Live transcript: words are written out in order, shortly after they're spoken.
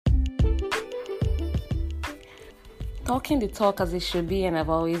Talking the talk as it should be and I've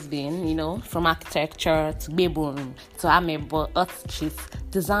always been, from architecture to Bebun to Amebo,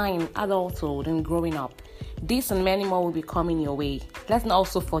 earth design, adulthood, and growing up. This and many more will be coming your way. Let's not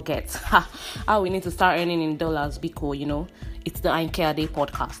also forget how we need to start earning in dollars because, it's the Ainke Ade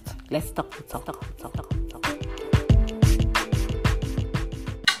podcast. Let's talk.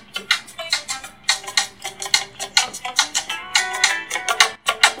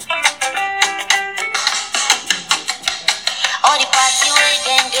 All the party wey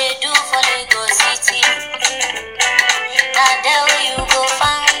dem dey do for Lagos City. Na there wey you go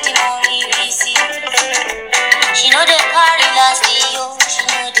find the money receipt. She no dey carry last yo, she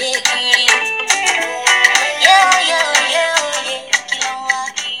no dey greedy. Yeah.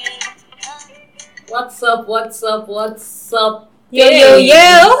 What's up? Yo.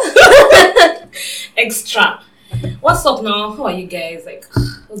 Extra. What's up now? How are you guys?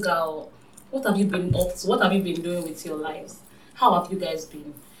 What have you been up to? What have you been doing with your lives? How have you guys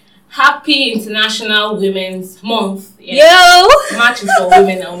been? Happy International Women's Month. Yo! March is for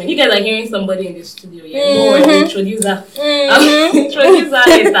women and women. You guys are hearing somebody in the studio. Yeah, no worries. I'll introduce her. Introduce her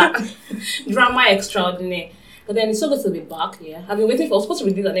later. Drama extraordinaire. But then it's so good to be back. Yeah, I've been waiting for. I was supposed to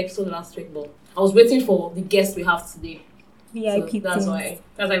release an episode last week, but I was waiting for the guest we have today. VIP. So that's why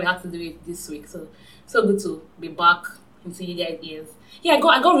we had to do it this week. So good to be back into you guys' ears. Yeah, I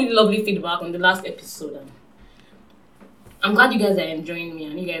got really lovely feedback on the last episode. And I'm glad you guys are enjoying me,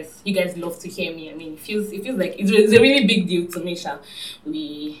 and you guys love to hear me. I mean, it feels like it's a really big deal to me, Sha.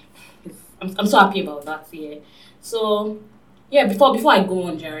 I'm so happy about that. Yeah. So yeah, before I go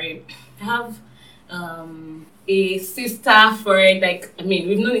on, Jerry, I have a sister friend.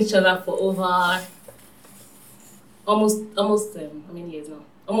 We've known each other for over almost how many years now?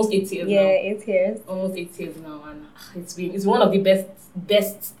 Almost 8 years now. Yeah, 8 years. Almost 8 years now, and it's one of the best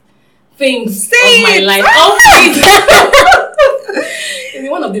things of my life. It's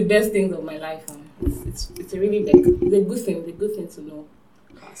one of the best things of my life. It's a really it's a good thing to know.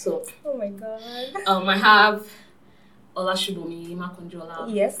 So oh my god. I have Olashibomi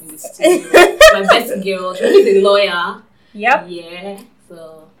Makonjola yes. in the studio. My best girl. She's a lawyer. Yep. Yeah.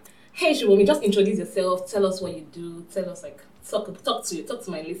 So hey Shibomi, just introduce yourself, tell us what you do, tell us talk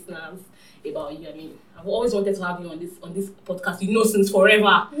to my listeners about you. I mean, I've always wanted to have you on this podcast, since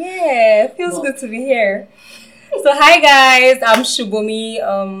forever. Yeah, feels good to be here. So hi guys, I'm Shibomi.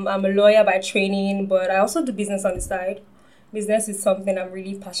 I'm a lawyer by training, but I also do business on the side. Business is something I'm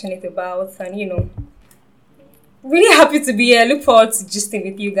really passionate about, and really happy to be here. Look forward to gisting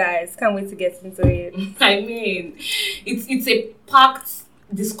with you guys. Can't wait to get into it. I mean, it's a packed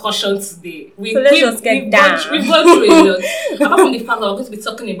discussion today. Let's just get down. We've gone through a lot. Apart from the fact that we're going to be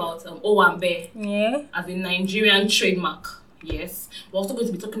talking about Owambe as a Nigerian trademark. Yes. We're also going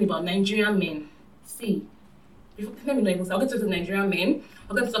to be talking about Nigerian men. See, let me know. We're going to talk about Nigerian men.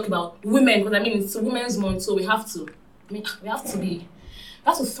 We're going to talk about women, because it's Women's Month, so we have to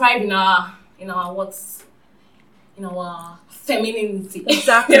thrive in our femininity.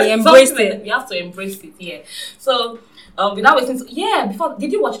 Exactly, embrace it. We have to embrace it, yeah. So, without wasting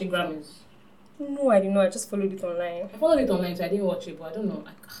did you watch the Grammys? No, I didn't know. I just followed it online. I followed it online, so I didn't watch it, but I don't know.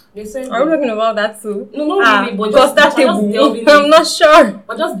 They said... Are we talking about that too? No, not really, but just delving I'm not sure.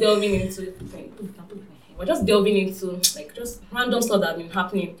 We're just delving into... We're just delving into, just random stuff that have been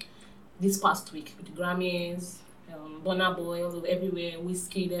happening this past week with the Grammys, Burna Boy all over everywhere,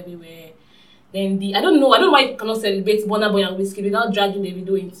 Wizkid everywhere. Then I don't know why you cannot celebrate Burna Boy and Wizkid without dragging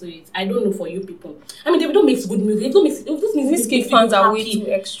Davido into it. I don't know for you people. I mean, Davido makes good music. Wizkid fans are way too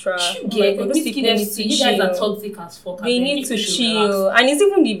extra. Wizkid FC, you guys are toxic as fuck. They need to chill. And it's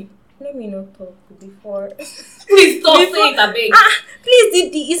even the... Let me not talk before. Please stop saying it, I beg.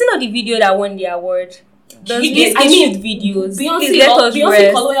 Please, is it not the video that won the award? Videos.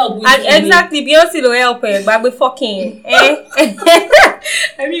 Beyonce loyal. And exactly, Beyonce loyal, but we fucking.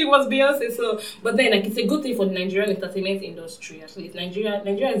 I mean, it was Beyonce, so. But then, it's a good thing for the Nigerian entertainment industry. Actually, Nigeria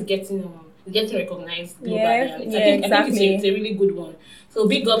is getting recognized globally. Yeah, I think it's a really good one. So,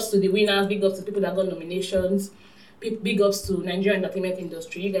 big ups to the winners. Big ups to people that got nominations. Big ups to Nigerian entertainment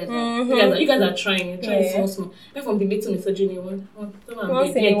industry. You guys are trying. You're trying small. Apart from the little misogyny one.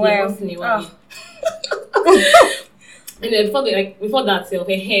 Once in a while. And then before that, so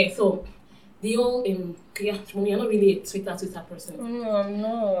the whole you're not really a Twitter person. No, I'm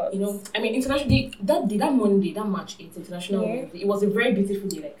not. Internationally, that Monday, that March 8th, International Women's Day, it was a very beautiful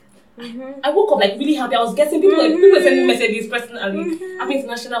day. I woke up really happy. I was getting people sending messages personally. Happy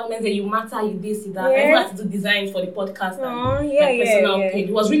International Women's Day. You matter. You this, you that. I even had to do designs for the podcast and my personal page.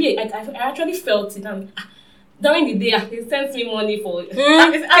 It was really I actually felt it, and during the day, he sent me money for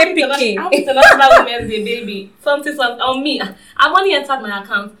KPK. Happy International Women's Day, baby. Something on me. And money entered my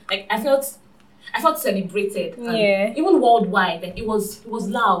account. Like I felt celebrated. And Yeah. even worldwide, like it was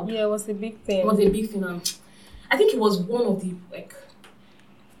loud. Yeah, it was a big thing. It was a big thing. And I think it was one of the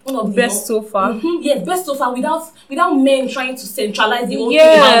Best so far. Yes, best so far without men trying to centralize the whole thing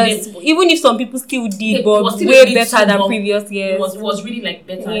Yes, around them. even if some people still did, It but was still way really better than too, previous It years. was really like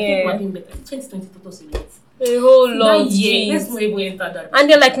better. I think we're doing better. 2020 taught us a lot. A whole lot. That year, let's jeez. not even enter that. And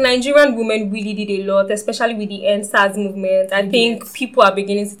then, like, Nigerian women really did a lot, especially with the NSAS movement. I think Yes. people are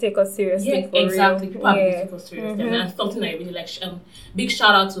beginning to take us seriously. Yeah, for exactly. real. People are really taking us seriously. And something I really like. Big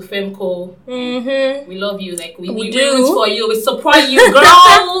shout out to Femco. Mm-hmm. We love you. Like we do. root for you. We support you,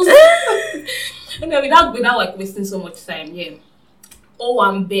 girls. Anyway, without like wasting so much time, yeah.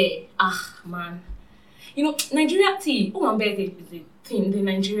 Owambe, man. You know, Nigeria tea. Owambe is a thing, the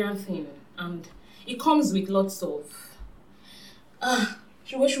Nigerian thing, and it comes with lots of.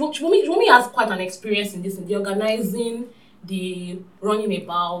 Shwomi has quite an experience in this, in the organizing, the running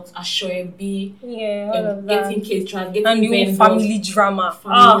about, Ashoebi, Yeah, all of that. getting caterers, getting And the vendors, whole family drama.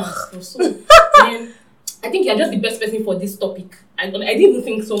 family and stuff. So then, I think you're just the best person for this topic. I didn't even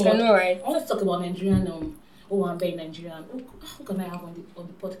think so much. I know, right? I want to talk about Nigerian. I'm very Nigerian. Who can I have on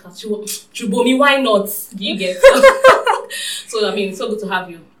the podcast? Chubomi, why not? Do you get? So I mean, it's so good to have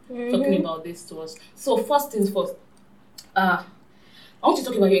you talking about this to us. So first things first. I want to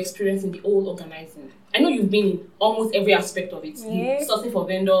talk about your experience in the whole organizing. I know you've been in almost every aspect of it. Yeah. The sourcing for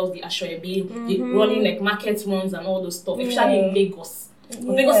vendors, the Ashoebi, the running like market runs and all those stuff. Especially in Lagos.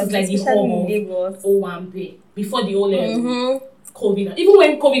 Lagos is like the home of Owambe before the whole COVID. Even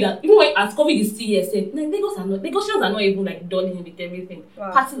when as COVID is still here, said Lagosians are not even like dulling with everything.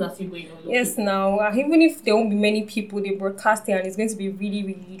 Wow. Parties are still going on. Yes, now, even if there won't be many people, they broadcast it and it's going to be really,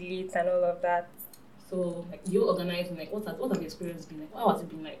 really late and all of that. So, like, you're organizing, like, what have the experience been like? How has it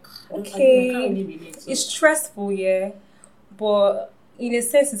been like? Okay. I can't really relate. So. It's stressful, yeah, but in a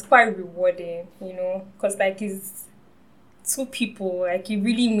sense, it's quite rewarding, you know, because, like, it's two people, like, it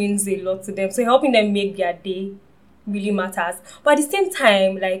really means a lot to them. So, helping them make their day really matters. But at the same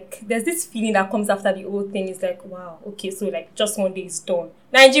time, like, there's this feeling that comes after the whole thing. It's like, wow, okay, so, like, just one day is done.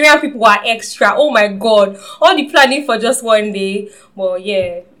 Nigerian people are extra. Oh my God. All the planning for just one day. Well,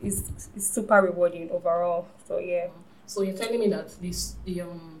 yeah, it's super rewarding overall. So, yeah. So you're telling me that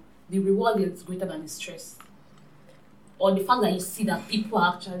the reward is greater than the stress? Or the fact that you see that people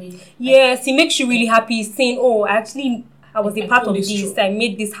are actually... Yes, it makes you really happy seeing, I was a part of this. True. I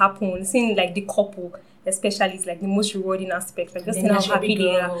made this happen. Seeing, like, the couple, especially, is, like, the most rewarding aspect. Like, just seeing how happy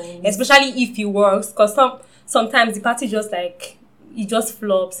they are. Especially if it works. Because sometimes the party just, like... It just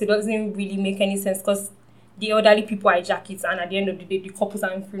flops. It doesn't really make any sense because the elderly people hijack it, and at the end of the day, the couples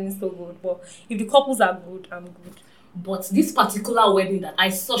aren't feeling so good. But if the couples are good, I'm good. But this particular wedding that I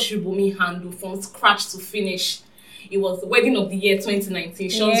saw Shibumi handle from scratch to finish, it was the wedding of the year 2019.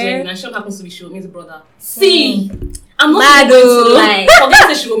 Sean's wedding, and Sean happens to be Shibumi's brother. See, I'm not going to lie. Forget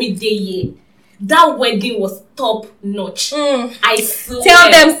the Shibumi day year. That wedding was top notch. I swear.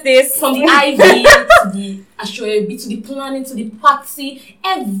 Tell them this. From the IV to the Ashoebi to the planning to the party,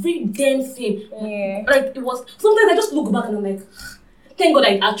 every damn thing. Yeah. Like it was. Sometimes I just look back and I'm like, thank God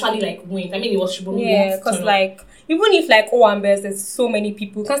I actually like went. I mean, it was Shibumi. Yeah, because like even if like Owambes, there's so many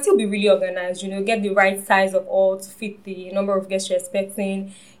people, can still be really organized. You know, get the right size of all to fit the number of guests you're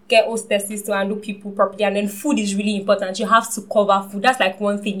expecting. Get hostesses to handle people properly, and then food is really important. You have to cover food. That's like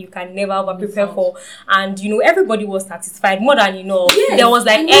one thing you can never over prepare for. And you know, everybody was satisfied more than enough. Yes, there was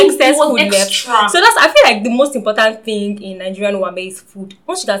like excess food left. So that's, I feel like, the most important thing in Nigerian Owambe is food.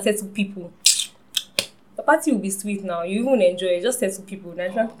 Once you can settle people, the party will be sweet now. You even enjoy it. Just settle people.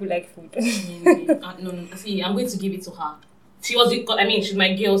 Nigerian people like food. No. See, I'm going to give it to her. She's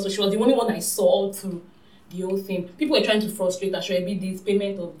my girl, so she was the only one I saw all through the whole thing. People were trying to frustrate her. Should I be this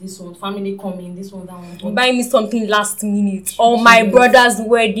payment of this one, family coming, this one, that one. Buy me something last minute. Or my brother's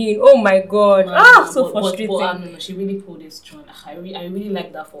wedding. Oh my God. Frustrating. No, she really pulled this strong. I really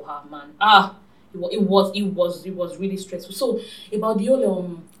like that for her, man. It was really stressful. So about the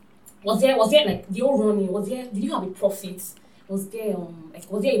whole was there like the whole running? Did you have a profit? Was there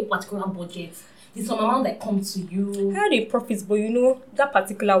a particular budget? Did some amount that come to you? I had a profit, but you know, that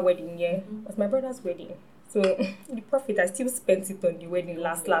particular wedding, was my brother's wedding. So the profit, I still spent it on the wedding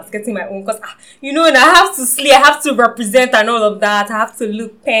last, getting my own, because you know, and I have to slay, I have to represent and all of that. I have to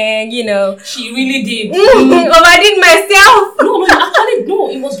look pen, you know. She really did. I did myself. No,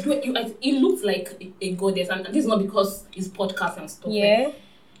 it was great. It looked like a goddess, and this is not because it's podcast and stuff. Yeah. Like,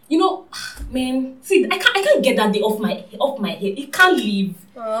 you know, man, see, I can't get that day off my head. It can't leave.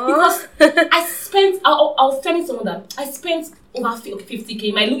 Because I was telling someone that I spent over 50K.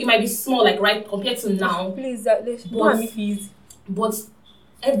 It might be small, like, right, compared to now. Please, don't me fees. But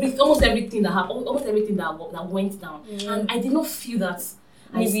almost everything that happened, almost everything that went down, and I did not feel that.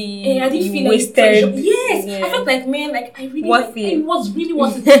 I didn't feel wasted. Yes, I felt like, man, like I really, it was really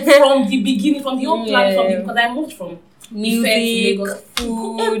worth it from the beginning, from the whole plan, because I moved from music,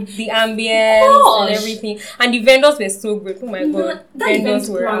 food, the ambience, and everything, and the vendors were so great. Oh my god, vendors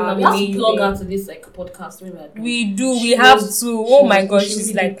were amazing. We have to plug out to this like podcast. We have to. Oh my god,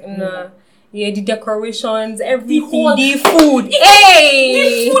 she's like nah. Yeah, the decorations, everything, the food.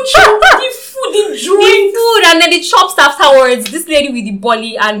 Hey! The food, and then the chops afterwards. This lady with the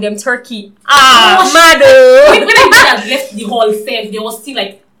bully and them turkey. Mad. When I had left the hall, there was still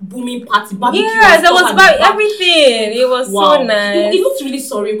like booming party, barbecue. Yeah, there was everything. It was so nice. It looked really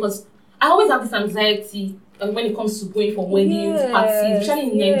sorry because I always have this anxiety when it comes to going for weddings, parties,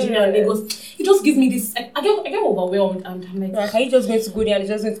 especially in Nigeria and Lagos. It just gives me this. I get overwhelmed, and I'm like, are you just going to go there and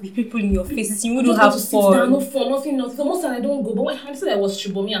there's just going to be people in your faces? You wouldn't have fun. No fun, nothing. So most times I don't go. But when I said I was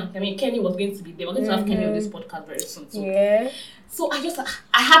Shubomi, and Kenny was going to be there. We're going to have Kenny on this podcast very soon. So. Yeah. So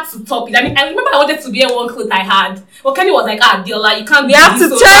I had to top it. I mean, I remember I wanted to wear one clothes I had. But Kenny was like, Diola, you can't. We have to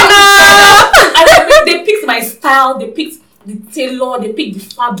turn up. And they picked my style. They picked the tailor. They picked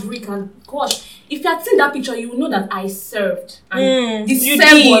the fabric. And gosh. If you had seen that picture, you would know that I served. And the serve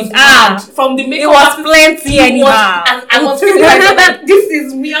was bad. From the makeup. It was plenty anyhow. And I was feeling like, this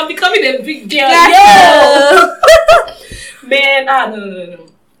is me. I'm becoming a big girl. Yeah. Man, no.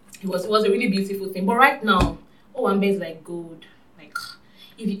 It was a really beautiful thing. But right now, Owambe is like gold. Like,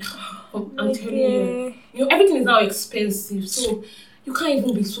 I'm telling you, everything is now expensive. So you can't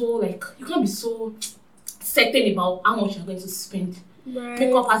be so certain about how much you're going to spend. Right.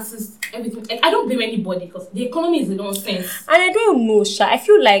 Makeup artists, everything. Like, I don't blame anybody because the economy is a nonsense. And I don't know, Sha. I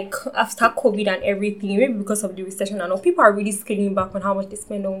feel like after COVID and everything, maybe because of the recession and all, people are really scaling back on how much they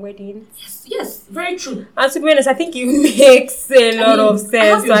spend on weddings. Yes, very true. And to be honest, I think it makes a lot of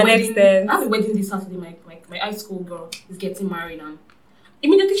sense to an extent. I have a wedding this Saturday. My high school girl is getting married, and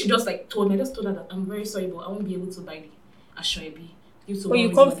immediately she just like told me. I just told her that I'm very sorry, but I won't be able to buy the Ashoebi. You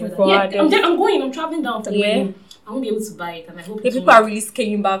come through for her? I'm going. I'm traveling down for the wedding. I won't be able to buy it, and I hope people are really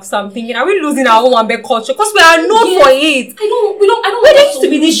scaling back. So I'm thinking, are we losing our Owambe culture? Because we are known for it. I don't. Well, there used to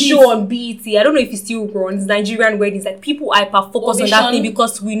be this show on BET. I don't know if it's still runs. Nigerian weddings, like people hyper focus on that thing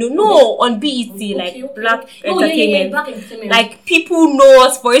because we know. No, on BET, like Black Entertainment. Black Entertainment. Like people know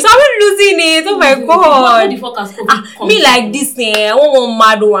us for it. So are we losing it? Oh my god! Me like this, I want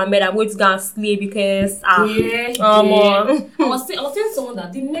mad Owambe. I'm going to go and slay because I was saying someone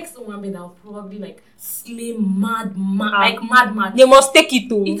that the next Owambe that will probably like slay mad. They must take it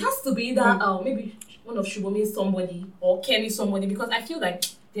too. It has to be either maybe one of Shubomi somebody or Kenny somebody, because I feel like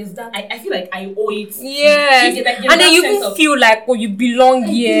there's that. I feel like I owe it. Yes, and then you even feel like you belong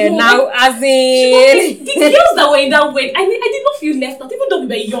here now. As in the girls that were in that wedding, I did not feel left out, even though we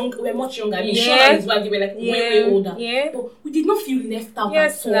were young. We were much younger. I mean, Sean and his wife, they were like way older. Yeah, but we did not feel left out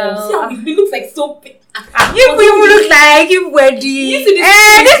at all. See how we look like so. You people look like you were these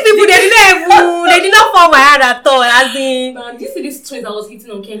people they did not fall my hand at all. As in, man, do you see these twins I was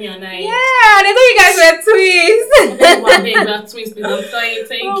hitting on Kenny and I? Yeah, they thought you guys were twins. We are twins, please. I'm sorry.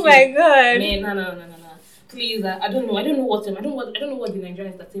 Thank you. Oh my god. Man, no. Please, I don't know. I don't know what the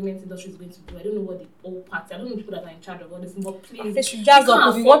Nigerian entertainment industry is going to do. I don't know what the whole party. I don't know the people that are in charge of all this. But please, they should jazz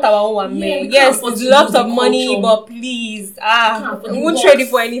up. We want our own one, man. Yes, it's lots of money, culture. But please, we won't trade it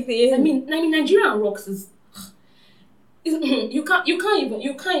for anything. I mean, Nigerian rocks is. You can't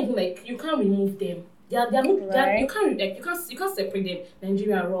remove them. They're not. You can't separate them.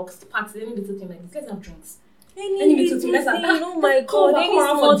 Nigerian rocks, the parties, any little thing like this. Let's have drinks. Any little thing. Oh my god, any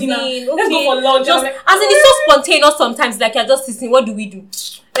small thing. Okay. Let's go for lunch. As in, it's so spontaneous sometimes. Like you're just sitting. What do we do?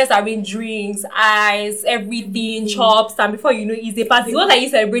 Let's arrange drinks, ice, everything, chops, and before you know, it's a party. What are you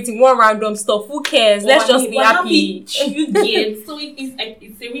celebrating? One random stuff. Who cares? Let's just be happy. You get so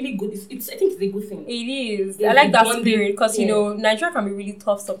it's a really good. I think it's a good thing. It is. I like that spirit because you know Nigeria can be really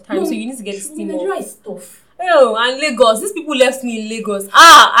tough sometimes. So you need to get the steam off. Nigeria is tough. Oh, and Lagos. These people left me in Lagos.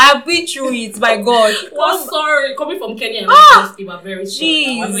 I've been through it. My God. Well, sorry. Coming from Kenya and Lagos, they were very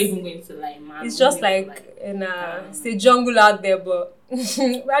sorry. I'm not even going to lie, man. It's just like it's a jungle out there, but we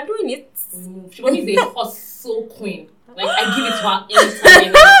are doing it. She is a hustle queen. Like I give it to her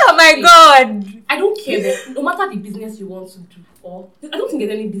anytime. Oh my God. I don't care. No matter the business you want to do, or I don't think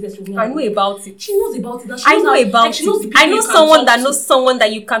there's any business with me. I know about it. She knows about it. And she I knows know how- about like, she knows the it. people I know you can someone talk that to. knows someone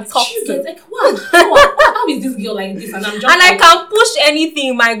that you can talk She to. gets like, how is this girl like this? And I'm just And I like, can push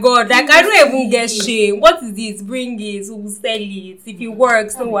anything, my God. Like, I don't even get shame. What is it? Bring it. We'll sell it. If it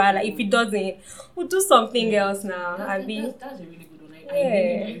works, no while. If it doesn't, we'll do something else now. that's Abi. a really good one.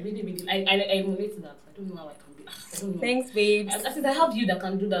 Yeah. I relate to that. I don't know how I can be. I don't know. Thanks, babes. I said I have you that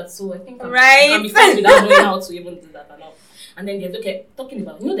can do that, so I think Right. I can be fine without knowing how to even do that and all. And then there's talking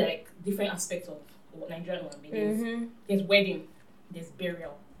about there are like different aspects of what Nigerian weddings. There's wedding, there's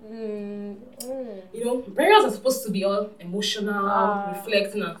burial. Burials are supposed to be all emotional,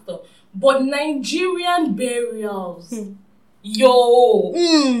 reflecting and stuff. But Nigerian burials, yo.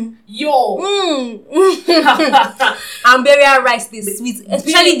 And burial rice is sweet,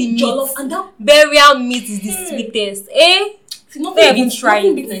 especially the meat. Jollof and that Burial meat is the sweetest. nothing try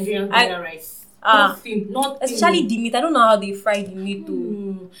beats it. Nigerian burial rice. Nothing. Especially the meat. I don't know how they fry the meat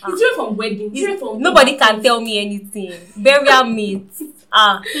too. It's different from wedding. Different from Nobody can tell me anything. Burial meat.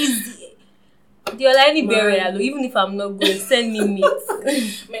 Is the only burial, even if I'm not going, send me meat.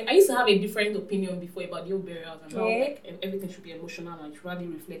 Man, I used to have a different opinion before about the old burials and how Yeah. like everything should be emotional and should really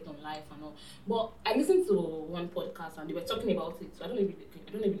reflect on life and all. But I listened to one podcast and they were talking about it. So I don't know if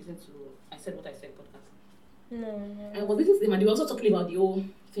you listened to I Said What I Said podcast. No. I was listening to them and they were also talking about the whole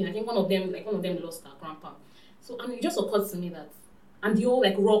thing. I think one of them lost her grandpa. So and it just occurred to me that and the whole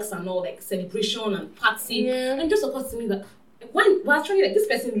like rocks and all like celebration and party. Yeah. And it just occurred to me that when actually like this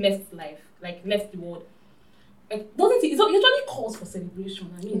person left life, like left the world. Like doesn't it usually calls for celebration.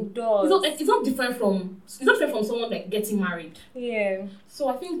 I mean It does. it's not different from someone like getting married. Yeah. So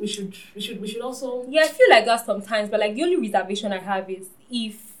I think we should also Yeah, I feel like that sometimes, but like the only reservation I have is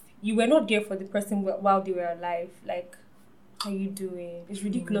if you were not there for the person while they were alive, like, how you doing? It's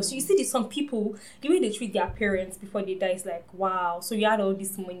ridiculous. You see, there's some people, the way they treat their parents before they die is like, wow, so you had all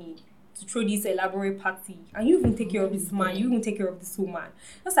this money to throw this elaborate party, and you even take care of this man, you even take care of this woman.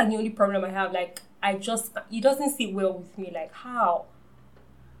 That's like the only problem I have. Like, it doesn't sit well with me. Like, how?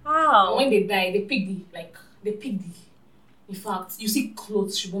 and when they die, they pick the in fact, you see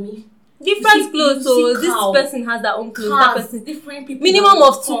clothes, Shibomi. Different clothes, so this cow, person has their own clothes. That cars, person different people. minimum that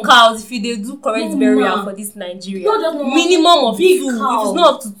of 2 come. cows if you they do correct No, burial ma. for this Nigeria. Not just normal, Minimum of big 2. If cows. it's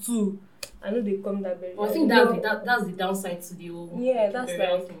not up to 2, I know they come that burial. But I think that's the downside to the whole That's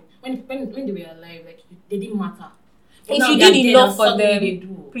burial like thing. When they were alive, like they didn't matter. But if now you they are did dead enough and for suddenly them, they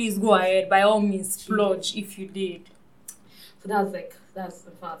do. please go ahead. By all means, splurge if you did. So that's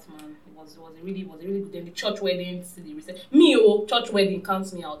the fact, man. It was a really good. Then the church wedding, the reception. Church wedding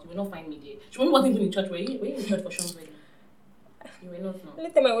counts me out. You will not find me there. She wasn't even in church wedding. Were you in church for Sean's wedding? You were not. No. The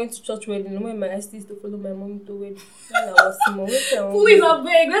only time I went to church wedding, when my sister used to follow my mom to wedding. When I was small. Please, I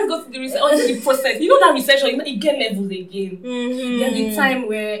beg. Let's go to the reception. The process. You know that reception. You get levels again. There's the time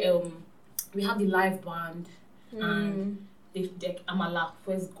where we have the live band and the amala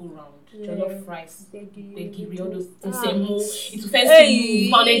first go round. Jollof rice, they give you all those things. It's first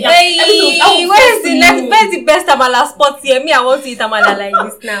where's the best amala spot here? Me, I want to eat amala like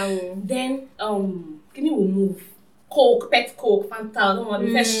this now. Then Kini will move. Coke, pet Coke, Fanta. Don't want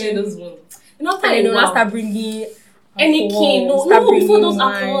to first share those ones. You know, And then start bringing any cane. No, before those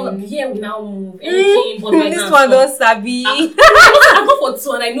alcohol, yeah, we now move. Any cane, but this one don't sabi. I go for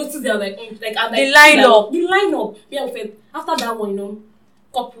 2 and I noticed they're like the lineup. The lineup. Yeah, after that one,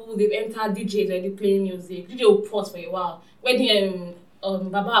 couple they've entered DJs like they playing music. DJ will pause for a while. When the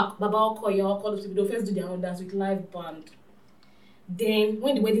Baba Okoye, call those people, they'll first do their own dance with live band. Then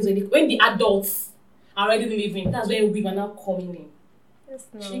when the weddings when the adults are already leaving, that's when we are now coming in.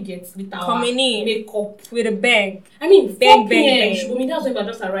 She gets with our coming in makeup with a bang. I mean, bang, 4 p.m. bang. That's when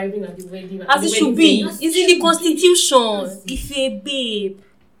we're just arriving at the wedding. As it should be. It's in the constitution. If you're a babe,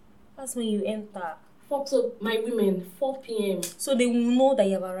 that's when you enter. So my women, 4 p.m. So they will know that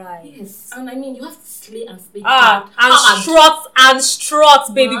you have arrived. Yes, and I mean you have to slay and slay. And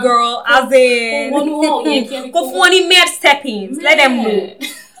strut, baby girl. As in, go for any mad steppings. Let them know.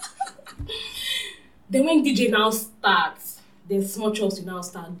 Then when DJ now starts, then small chops will now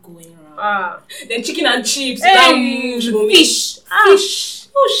start going around. Then chicken and chips. Fish.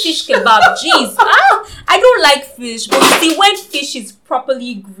 Fish kebab. Jeez. I don't like fish, but you see, when fish is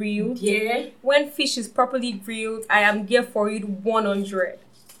properly grilled, I am there for it 100.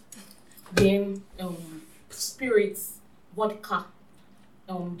 Then spirits, vodka,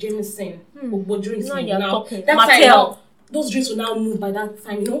 Jameson, drinks. Now That's those drinks will now move by that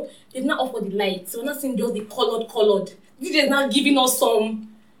time. They've not offered the lights. So we're not seeing just the colored. DJ is now giving us some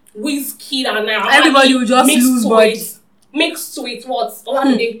whiskey and everybody will just lose body. Mixed with what?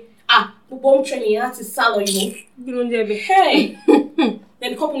 bomb training, that's a salon, you know. Hey! Then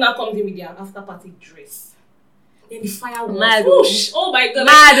the couple now comes in with their after party dress. Then the fireworks. Whoosh! Oh my god.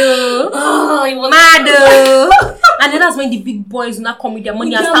 Oh, it was Mado. And then that's when the big boys now come with their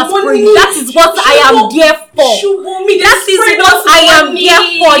money and start spraying. That is what I am there for. That is what I am there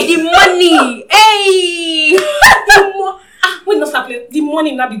for. The money. Hey. When they start playing, the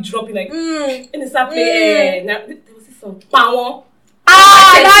money now be dropping like. When they start playing, there was this song. Pawon.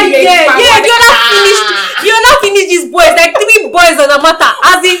 You're not finished these boys, like 3 boys on a matter,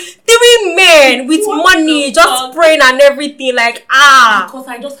 as in 3 men with money, just praying and everything, like because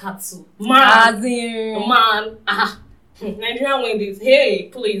I just had to, man, Nigerian Wendy's, hey,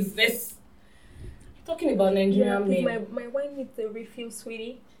 please, let's talking about Nigerian men. My wine needs a refill,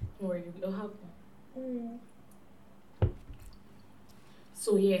 sweetie. Don't worry, we don't have one.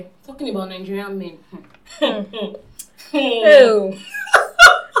 So yeah, talking about Nigerian men.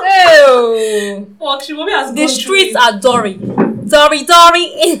 The streets are Dory. The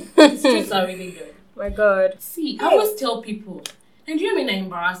streets are really good. My God. See, I always tell people, Nigerian men are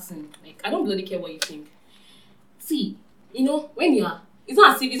embarrassing. Like, I don't really care what you think. See, you know, when you are, it's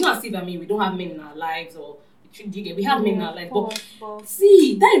not as if I mean we don't have men in our lives or we have men in our lives, but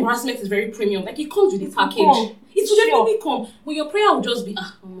see, that embarrassment is very premium. Like, it comes with the package. It should definitely come. But your prayer will just be,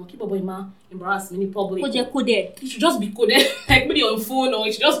 keep a boy ma embarrass me in public. It should just be coded. Like maybe on phone, or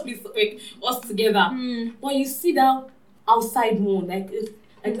it should just be like us together. But you see that outside moon, like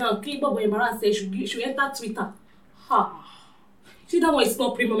now keep a boy embarrass say should enter Twitter. See that one is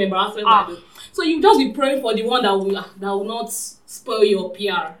not premium embarrassment. So you just be praying for the one that will not spoil your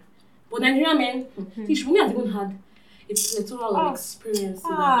PR. But Nigerian men, see, Shubumi has even had a plethora of experience.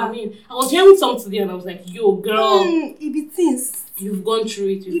 I mean, I was hearing something today and I was like, yo, girl. It be things. You've gone through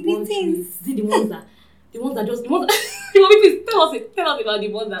it. You've gone through it. See the ones that please tell us about the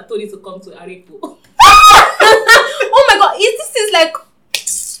ones that told you to come to Arepo. Oh my God, this is like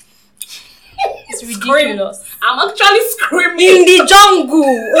it's ridiculous. I'm actually screaming in the jungle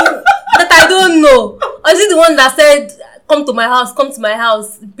that I don't know. Or is it the one that said, come to my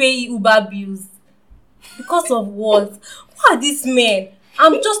house, pay Uber bills? Because of what? Who are these men?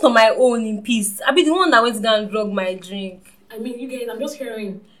 I'm just on my own in peace. I be the one that went to go and drug my drink. I mean, you guys, I'm just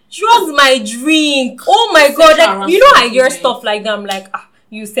hearing. Drugs my drink. Oh my God. Like, you know, I hear stuff like that. I'm like,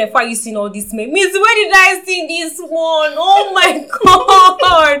 you said, why you seen all this men? Miss, where did I see this one? Oh my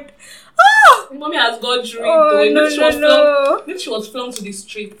God. Mommy has gone through it. No. Maybe she was flung to the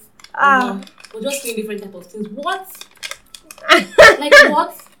street. We're just seeing different type of things. What? Like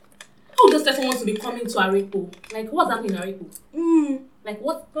what? How does someone want to be coming to Arepo? Like, what's happening in Arepo? Like,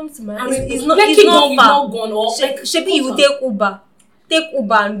 what comes to my house? It's not gone. Or Shebi, you will take Uber. Take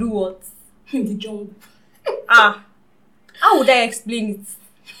Uber and do what? In the jungle. How would I explain it?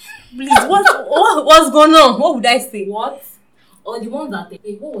 Please, what's going on? What would I say? What? Or the one that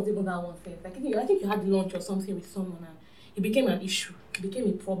what was even that one thing? Like, I think you had lunch or something with someone and it became an issue. It became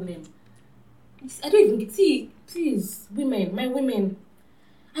a problem. I don't even see. Please, my women.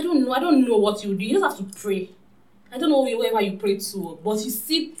 I don't know what you do. You just have to pray. I don't know wherever you pray to, but you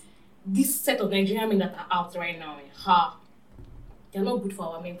see this set of Nigerian men that are out right now. They're not good for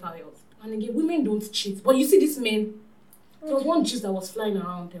our mental health. And again, women don't cheat. But you see these men, there was one gist that was flying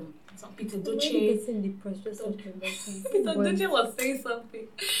around them. Peter Doce. Peter Doce was saying something.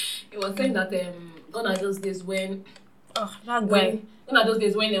 He was saying that gone are those days when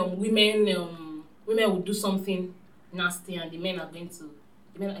women would do something nasty and the men are going to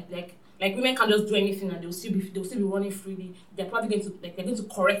like women can't just do anything and they'll still be running freely. They're probably going to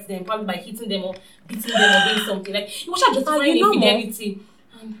correct them, probably by hitting them or beating them or doing something. Like you should justifying infidelity.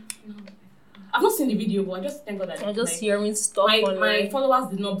 I've not seen the video, but I just thank God that I'm just hearing stuff. My followers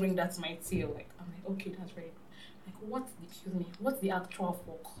did not bring that to my tail. Like I'm like, okay, that's right. Like what's the actual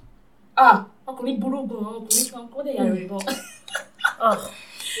fuck? What are you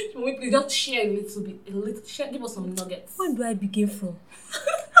Can we please just share a little bit? Give us some nuggets. Where do I begin from?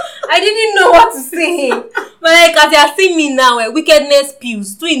 I didn't know what to say. But like as you are seeing me now, wickedness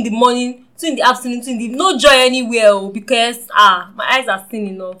pills, 2 in the morning, 2 in the afternoon, 2 in the no joy anywhere because my eyes are seeing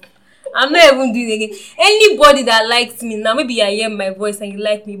enough. I'm not even doing it again. Anybody that likes me now, maybe I hear my voice and you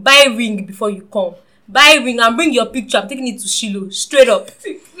like me, buy ring before you come. Buy ring and bring your picture. I'm taking it to Shiloh, straight up.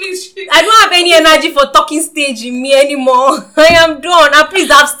 Please. I don't have any energy for talking stage in me anymore. I am done. And please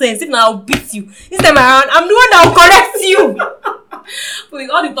have sense. If not, I'll beat you. This time around, I'm the one that will correct you. Please,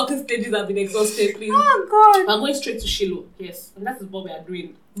 all the talking stages have been exhausted, please. Oh, God. We're going straight to Shiloh. Yes. And that is what we are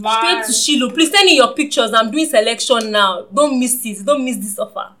doing. Straight to Shiloh. Please send in your pictures. I'm doing selection now. Don't miss it. Don't miss this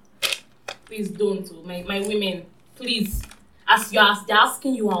offer. Please don't. My women. Please. they're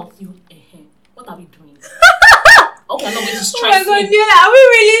asking you out, what are we doing? Okay, I'm not going to Oh stress my God, you. yeah, are we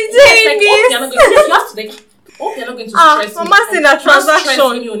really Yes, doing like, this? okay, I'm not going to, you have to like, okay, you're not going to stress me. Mama saying a I'm not transaction.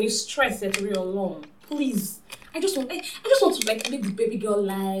 stressing you, need stress that you're alone. Please. I just want to like live the baby girl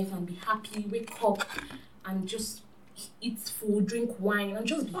life and be happy, wake up and just eat food, drink wine and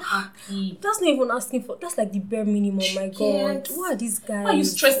just be happy. That's not even asking for. That's like the bare minimum. My God, Yes. what are these guys? Why are you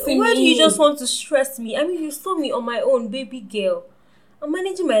stressing Why me? do you just want to stress me? I mean, you saw me on my own, baby girl. I'm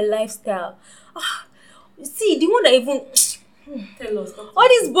managing my lifestyle. See, the one that even Tell us. all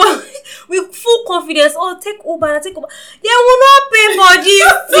these boys with full confidence. Oh, take Uber. They will not pay for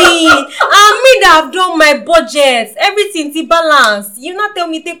this thing. I mean, I've done my budget. Everything to balance. You not tell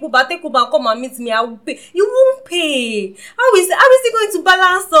me take Uber and come and meet me. I will pay. You won't pay. How is it going to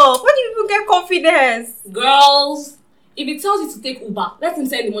balance up? Where do people get confidence? Girls, if he tells you to take Uber, let him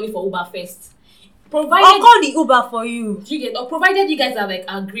send the money for Uber first. I'll Provided call the Uber for you. provided you guys are like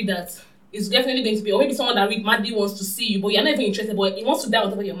agreed that it's definitely going to be, or maybe someone that really madly wants to see you, but you're not even interested, but he wants to die on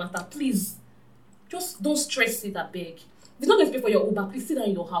top of your matter. Please, just don't stress it. I beg. If he's not going to pay for your Uber, please sit down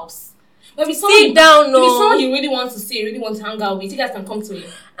in your house. But if it's someone, Sit down, if no. it's someone you really want to see, really want to hang out with, you guys can come to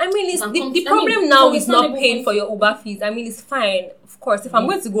him. I mean, it's Can the come- problem now it's is not understandable, paying but- for your Uber fees. I mean, it's fine. Of course, if I'm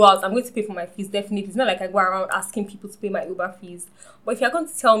going to go out, I'm going to pay for my fees, definitely. It's not like I go around asking people to pay my Uber fees. But if you're going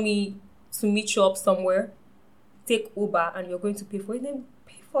to tell me to meet you up somewhere, take Uber, and you're going to pay for it, then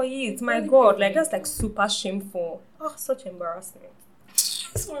pay for it. My Really God, pay like for that's like super shameful. Oh, such embarrassment.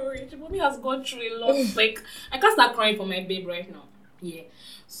 Sorry, mommy has gone through a lot. Like, I can't start crying for my babe right now. Yeah.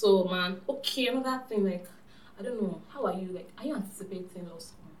 So, man, okay, another thing, like, I don't know, how are you? Like, are you anticipating law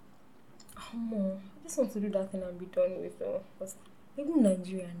school? I just want to do that thing and be done with it. Because even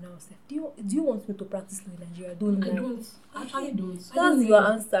Nigeria now, sef, do you want me to practice law in Nigeria? Don't I lie. don't. I actually don't. I That's don't your know.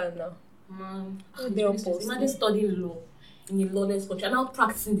 answer now. Man, Oh, it's they really are stressful. both. Imagine studying law in a lawless country. I'm now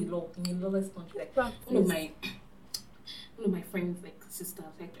practicing the law in a lawless country. Like, one of my friends, like, sisters,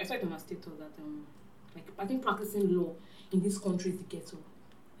 like, I saw it on my status that, like, I think practicing law in this country is the ghetto.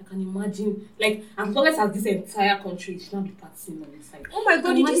 I can imagine, like, as long as this entire country should not be practicing on this side. Oh my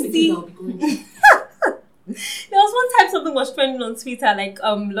God, I can did imagine you the things see? I'll be going through. There was one time something was trending on Twitter, like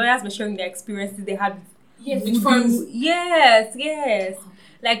lawyers were sharing their experiences they had with Yes, with funds. Yes.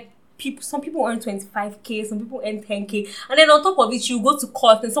 Like some people earn 25k, some people earn 10k, and then on top of it, you go to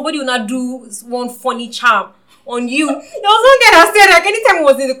court and somebody will not do one funny charm on you. There was one guy that said like anytime he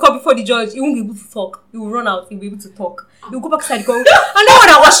was in the court before the judge, he won't be able to talk. He will run out. He'll be able to talk. He'll go back inside the court. And that one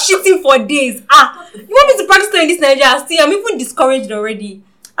I was shitting for days. You want me to practice law in this Nigeria? See, I'm even discouraged already.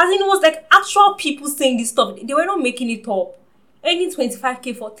 As in, it was like actual people saying this stuff. They were not making it up. Earning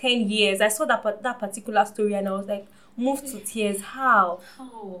 25k for 10 years. I saw that particular story and I was like, moved to tears. How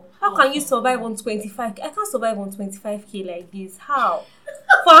can you survive on 25k? I can't survive on 25k like this. How?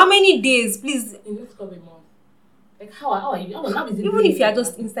 For how many days? Please. In this couple months. Like, how are you? How is it Even really if you are like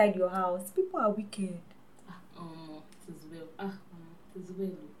just that? inside your house, people are wicked. It is well. It is well.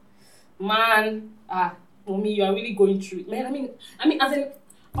 Man, for me, you are really going through it. Man, I mean, as in,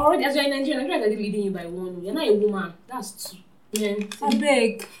 already, as you're in Nigeria is already leading you by one. You're not a woman. That's two. Man, I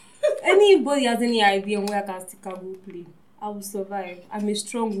beg. Anybody has any idea on where I can still go play? I will survive. I'm a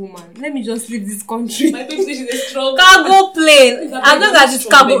strong woman. Let me just leave this country. my baby says she's a strong. Cargo plane. Is that As long very as it's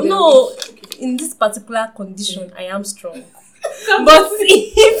strong, cargo. baby? No, in this particular condition, I am strong. But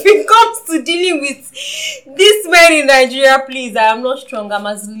if it comes to dealing with this man in Nigeria, please, I am not strong. I'm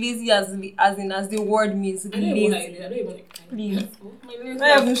as lazy as the word means. I don't even Lazy. I don't even Please. My lazy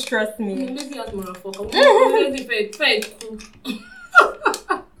Don't even stress me. lazy as motherfucker. I'm lazy fake.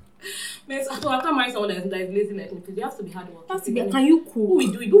 Man, so I can't marry someone that is lazy like me because you have to be hard working. Can you Who will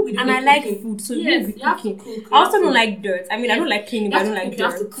cook? do it? Who will do And it? I like Cooking. food, so Yes, you will you have to be cooking. cook. I also don't like dirt. I mean, I don't like cleaning, You but I have don't to like cook, you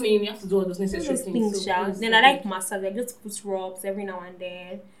have to dirt. clean, you have to do all those necessary Those things, So, yeah. yes, Then I like massage. I just put rubs every now and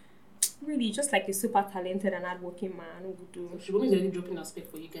then. Really, just like a super talented and hardworking man who would do. Shibumi is already dropping a spec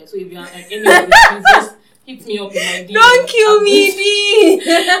for you guys. So if you are like any of these things, just hit me up in my DM. Don't kill me, D.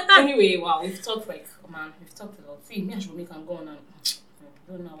 Anyway, wow, we've talked a lot. See, me and Shibumi can go on and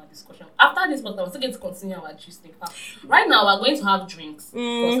I don't know our discussion. After this podcast, we're still going to continue our gisting. Right now, we're going to have drinks.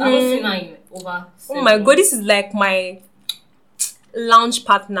 Because I haven't seen her in over 7 Oh my God, months. this is like my lounge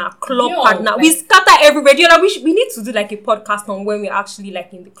partner, club Yo, partner. We like- scatter everybody. Like, we need to do like a podcast on when we're actually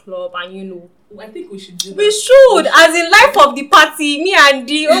like in the club and I think we should do that. We should, as in life of the party, me and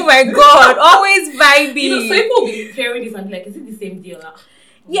D. Oh my God, always vibing. You know, so people will be hearing this and be like, is it the same deal?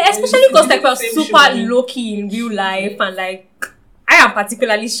 Yeah, especially because like we're Same super show. low key in real life and like I am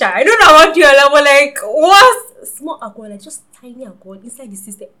particularly shy. I don't know about you, but like what's small alcohol, like just tiny alcohol inside the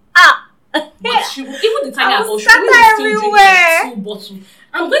system. But she will, even the time I bought, she scatter will still drink like everywhere. 2 bottles.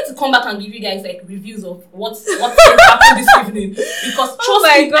 I'm going to come back and give you guys like reviews of what's happened this evening because trust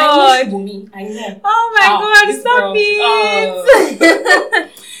my me, God. I know Shibumi. I know. Oh my God, this stop girl,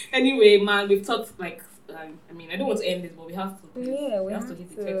 it. Anyway, man, we've talked like I mean, I don't want to end this, but we have to. Yeah, we have to have hit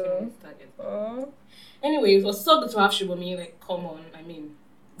the to. 30 minutes target. Oh. Anyway, it was so good to have Shibumi. Like, come on. I mean,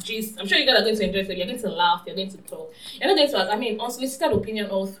 geez, I'm sure you guys are going to enjoy it. You're going to laugh. You're going to talk. You're not going to, I mean, unsolicited opinion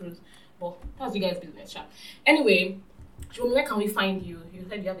all through. But that's you guys' business, chat. Anyway, Shibumi, where can we find you? You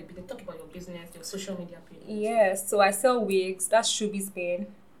said you have a business. Talk about your business, your social media page. Yes, so I sell wigs. That's Shubi's Bane.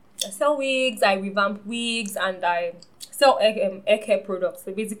 I sell wigs, I revamp wigs, and I sell hair care products.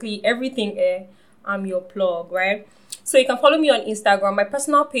 So basically, everything hair, I'm your plug, right? So you can follow me on Instagram. My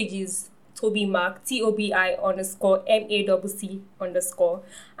personal page is Toby Mark, TOBI_MACC_.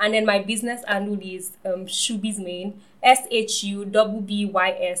 And then my business handle is Shubi's Mane, SHUBBYS_MANE.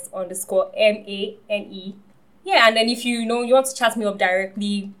 Yeah, and then if you want to chat me up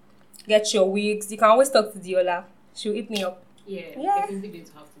directly, get your wigs, you can always talk to Diola. She'll hit me up. Yeah. Definitely going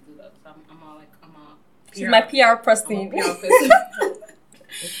to have to do that. I'm a She's my PR person. I'm a PR person.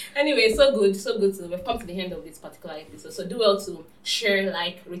 Anyway, so good to we've come to the end of this particular episode. So do well to share,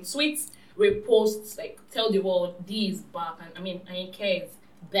 like, retweet, repost, like tell the world D is back, and I mean Ayinke is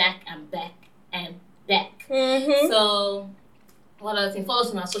back and back and back. Mm-hmm. So what other thing? Follow us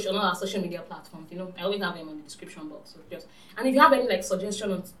on all our social media platforms. I always have them on the description box. So and if you have any like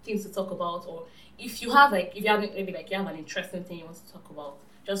suggestion on things to talk about, or if you have maybe you have an interesting thing you want to talk about,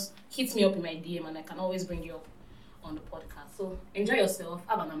 just hit me up in my DM and I can always bring you up on the podcast. So enjoy yourself.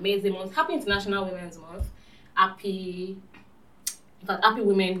 Have an amazing month. Happy International Women's Month. Happy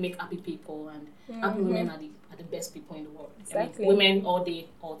women make happy people, and happy women are the best people in the world. Exactly. I mean, women all day,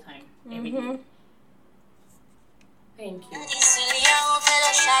 all time, every day. Thank you.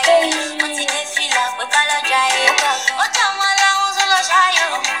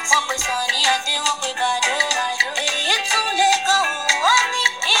 Hey.